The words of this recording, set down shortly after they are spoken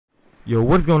Yo,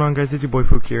 what is going on, guys? It's your boy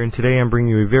Fook here, and today I'm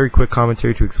bringing you a very quick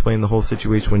commentary to explain the whole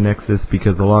situation with Nexus,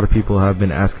 because a lot of people have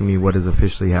been asking me what has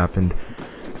officially happened.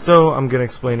 So I'm going to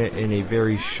explain it in a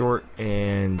very short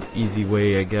and easy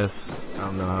way, I guess. I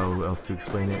don't know how else to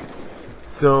explain it.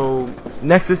 So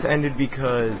Nexus ended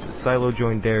because Silo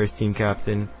joined Dare as team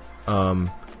captain.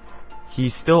 He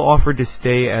still offered to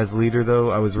stay as leader, though.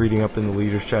 I was reading up in the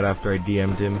leaders chat after I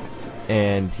DM'd him,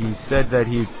 and he said that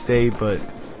he would stay, but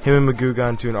him and Magoo got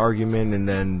into an argument, and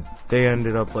then they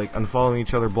ended up like unfollowing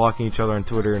each other, blocking each other on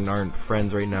Twitter, and aren't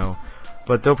friends right now.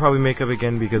 But they'll probably make up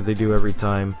again because they do every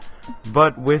time.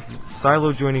 But with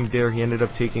Silo joining Dare, he ended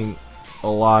up taking a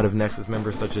lot of Nexus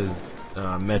members, such as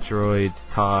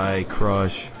Metroids, Ty,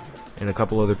 Crush, and a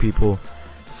couple other people.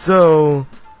 So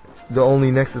the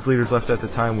only Nexus leaders left at the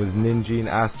time was Ninja and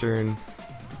Astern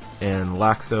and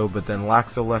Laxo, but then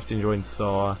Laxo left and joined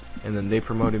Saw, and then they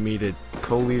promoted me to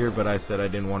co-leader, but I said I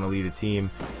didn't want to lead a team.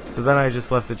 So then I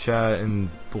just left the chat and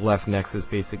left Nexus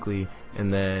basically,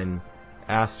 and then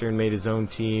Astern made his own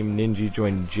team, Ninja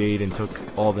joined Jade and took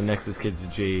all the Nexus kids to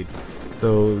Jade.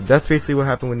 So that's basically what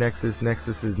happened with Nexus.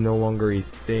 Nexus is no longer a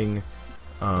thing.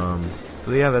 So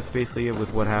yeah, that's basically it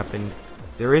with what happened.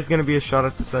 There is going to be a shot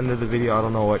at the end of the video. I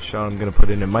don't know what shot I'm going to put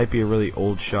in. It might be a really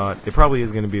old shot. It probably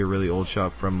is going to be a really old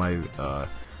shot from my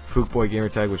Fook Boy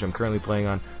gamertag, which I'm currently playing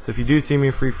on. So if you do see me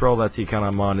in free-for-all, that's the account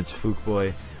I'm on. It's Fook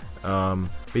Boy.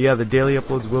 But yeah, the daily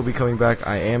uploads will be coming back.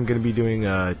 I am going to be doing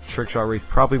a trick shot race,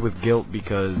 probably with Guilt,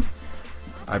 because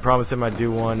I promised him I'd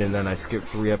do one, and then I skipped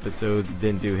 3 episodes,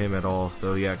 didn't do him at all.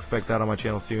 So yeah, expect that on my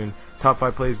channel soon. Top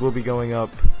 5 plays will be going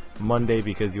up Monday,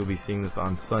 because you'll be seeing this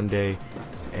on Sunday.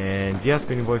 And yeah, it's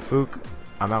been your boy Fook.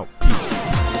 I'm out. Peace.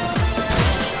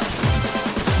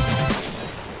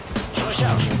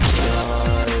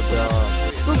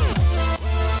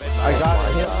 I got a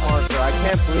hit marker. I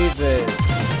can't believe it.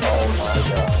 Oh my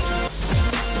god.